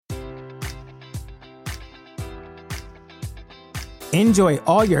Enjoy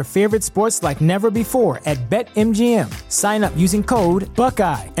all your favorite sports like never before at BetMGM. Sign up using code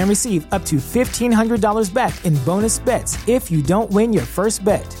Buckeye and receive up to $1,500 back in bonus bets if you don't win your first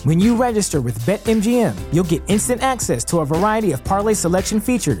bet. When you register with BetMGM, you'll get instant access to a variety of parlay selection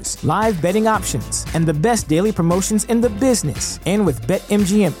features, live betting options, and the best daily promotions in the business. And with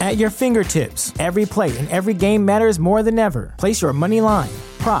BetMGM at your fingertips, every play and every game matters more than ever. Place your money line,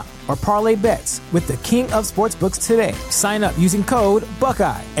 prop, or parlay bets with the king of sportsbooks today. Sign up using code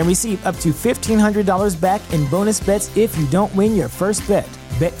Buckeye and receive up to $1,500 back in bonus bets if you don't win your first bet.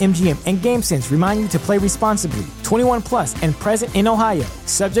 BetMGM and GameSense remind you to play responsibly. 21 plus and present in Ohio,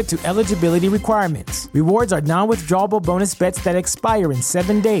 subject to eligibility requirements. Rewards are non-withdrawable bonus bets that expire in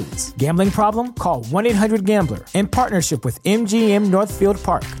 7 days. Gambling problem? Call 1-800-GAMBLER. In partnership with MGM Northfield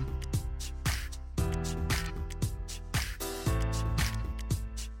Park.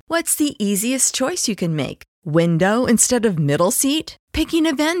 What's the easiest choice you can make? Window instead of middle seat? Picking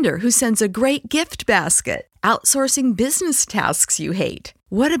a vendor who sends a great gift basket? Outsourcing business tasks you hate?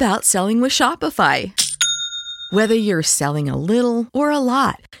 What about selling with Shopify? Whether you're selling a little or a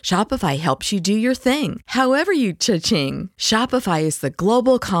lot, Shopify helps you do your thing, however you cha-ching. Shopify is the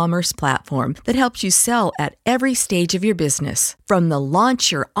global commerce platform that helps you sell at every stage of your business. From the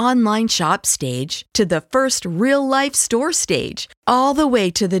launch your online shop stage to the first real-life store stage, all the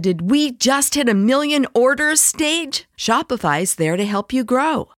way to the did we just hit 1 million orders stage? Shopify's there to help you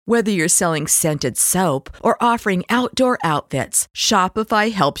grow. Whether you're selling scented soap or offering outdoor outfits,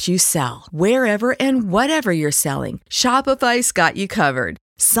 Shopify helps you sell. Wherever and whatever you're selling, Shopify's got you covered.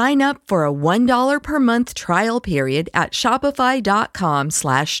 Sign up for a $1 per month trial period at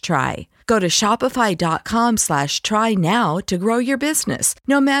shopify.com/try. Go to shopify.com/try now to grow your business,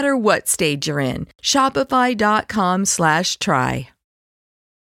 no matter what stage you're in. Shopify.com/try.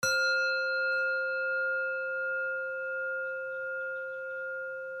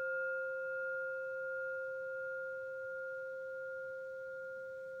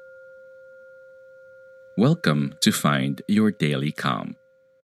 Welcome to Find Your Daily Calm,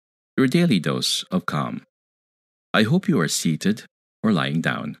 your daily dose of calm. I hope you are seated or lying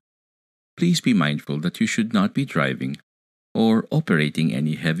down. Please be mindful that you should not be driving or operating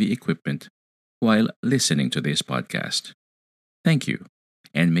any heavy equipment while listening to this podcast. Thank you,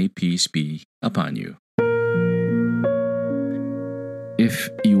 and may peace be upon you.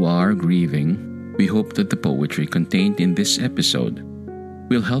 If you are grieving, we hope that the poetry contained in this episode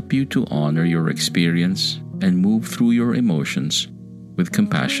will help you to honor your experience and move through your emotions with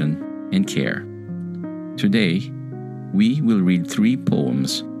compassion and care. Today, we will read 3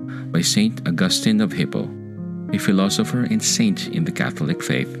 poems by Saint Augustine of Hippo, a philosopher and saint in the Catholic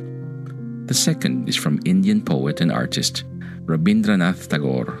faith. The second is from Indian poet and artist Rabindranath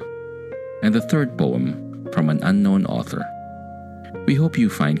Tagore, and the third poem from an unknown author. We hope you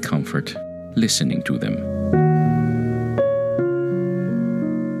find comfort listening to them.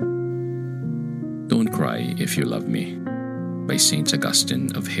 Don't Cry If You Love Me by Saint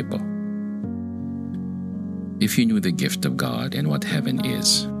Augustine of Hippo. If you knew the gift of God and what heaven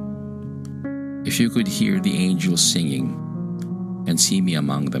is, if you could hear the angels singing and see me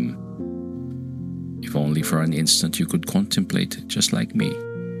among them, if only for an instant you could contemplate, just like me,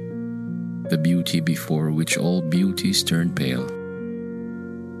 the beauty before which all beauties turn pale.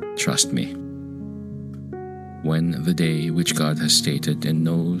 Trust me, when the day which God has stated and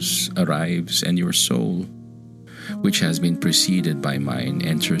knows arrives and your soul, which has been preceded by mine,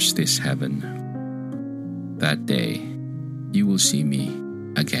 enters this heaven, that day you will see me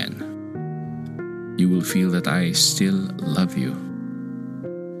again. You will feel that I still love you,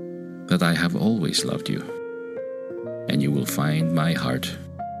 that I have always loved you, and you will find my heart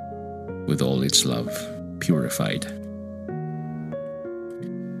with all its love purified.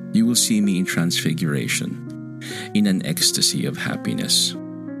 You will see me in transfiguration, in an ecstasy of happiness,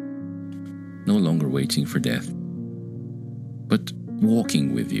 no longer waiting for death, but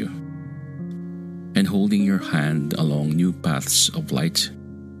walking with you and holding your hand along new paths of light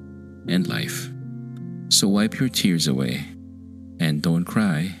and life. So wipe your tears away and don't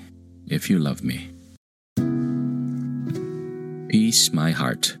cry if you love me. Peace, My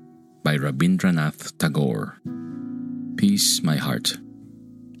Heart by Rabindranath Tagore. Peace, my heart.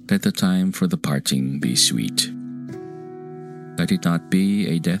 Let the time for the parting be sweet. Let it not be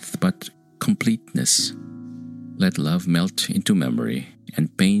a death but completeness. Let love melt into memory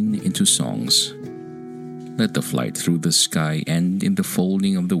and pain into songs. Let the flight through the sky end in the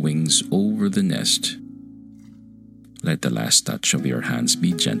folding of the wings over the nest. Let the last touch of your hands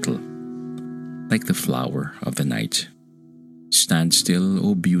be gentle, like the flower of the night. Stand still,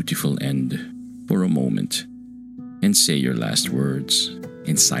 O beautiful end, for a moment, and say your last words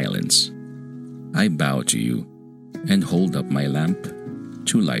in silence. I bow to you and hold up my lamp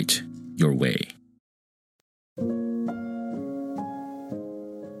to light your way.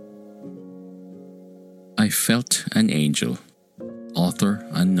 I felt an angel, author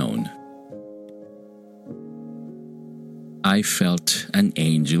unknown. I felt an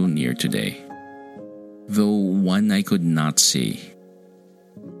angel near today, though one I could not see.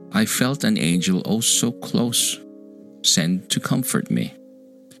 I felt an angel oh so close, sent to comfort me.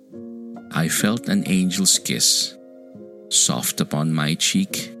 I felt an angel's kiss, soft upon my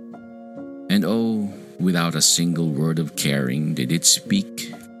cheek, and oh, without a single word of caring did it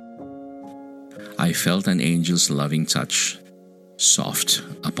speak. I felt an angel's loving touch, soft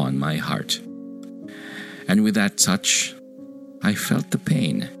upon my heart. And with that touch, I felt the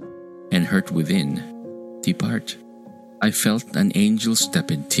pain and hurt within depart. I felt an angel's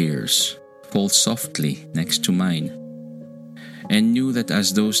tepid tears fall softly next to mine, and knew that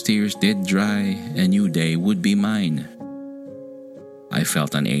as those tears did dry, a new day would be mine. I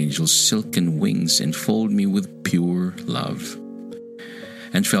felt an angel's silken wings enfold me with pure love,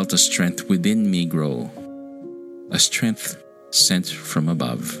 and felt a strength within me grow, a strength sent from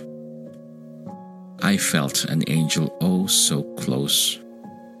above. I felt an angel oh so close,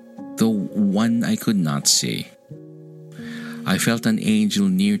 though one I could not see. I felt an angel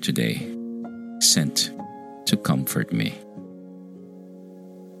near today, sent to comfort me.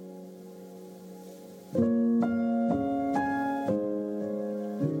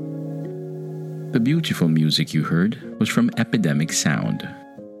 The beautiful music you heard was from Epidemic Sound.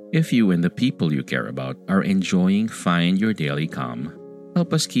 If you and the people you care about are enjoying Find Your Daily Calm,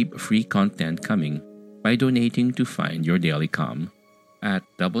 help us keep free content coming by donating to Find Your Daily Calm at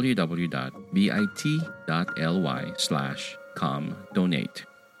www.bit.ly/calmdonate.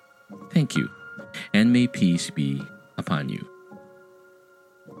 Thank you, and may peace be upon you.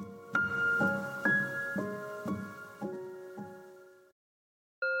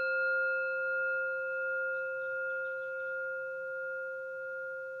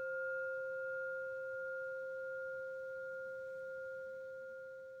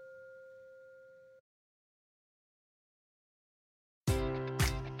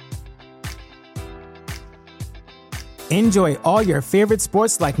 Enjoy all your favorite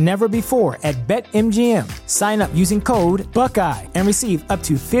sports like never before at BetMGM. Sign up using code Buckeye and receive up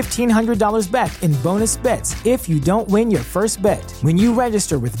to $1,500 back in bonus bets if you don't win your first bet. When you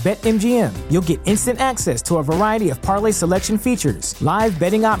register with BetMGM, you'll get instant access to a variety of parlay selection features, live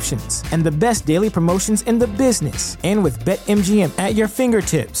betting options, and the best daily promotions in the business. And with BetMGM at your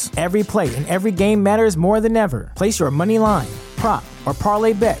fingertips, every play and every game matters more than ever. Place your money line, prop, or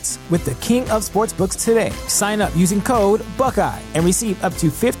parlay bets with the king of sportsbooks today. Sign up using code Buckeye and receive up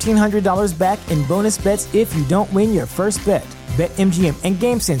to $1,500 back in bonus bets if you don't win your first bet. BetMGM and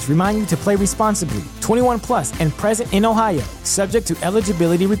GameSense remind you to play responsibly. 21 plus and present in Ohio, subject to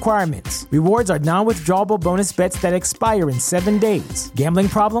eligibility requirements. Rewards are non-withdrawable bonus bets that expire in 7 days. Gambling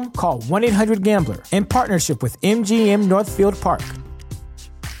problem? Call 1-800-GAMBLER. In partnership with MGM Northfield Park.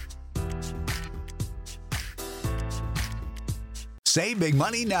 Save big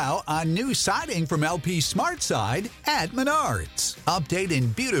money now on new siding from LP SmartSide at Menards. Update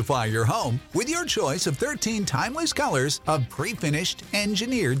and beautify your home with your choice of 13 timeless colors of pre-finished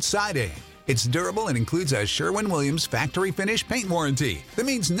engineered siding. It's durable and includes a Sherwin-Williams factory finish paint warranty that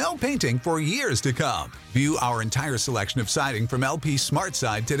means no painting for years to come. View our entire selection of siding from LP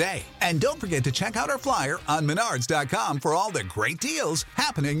SmartSide today. And don't forget to check out our flyer on Menards.com for all the great deals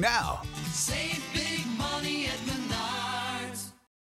happening now. Save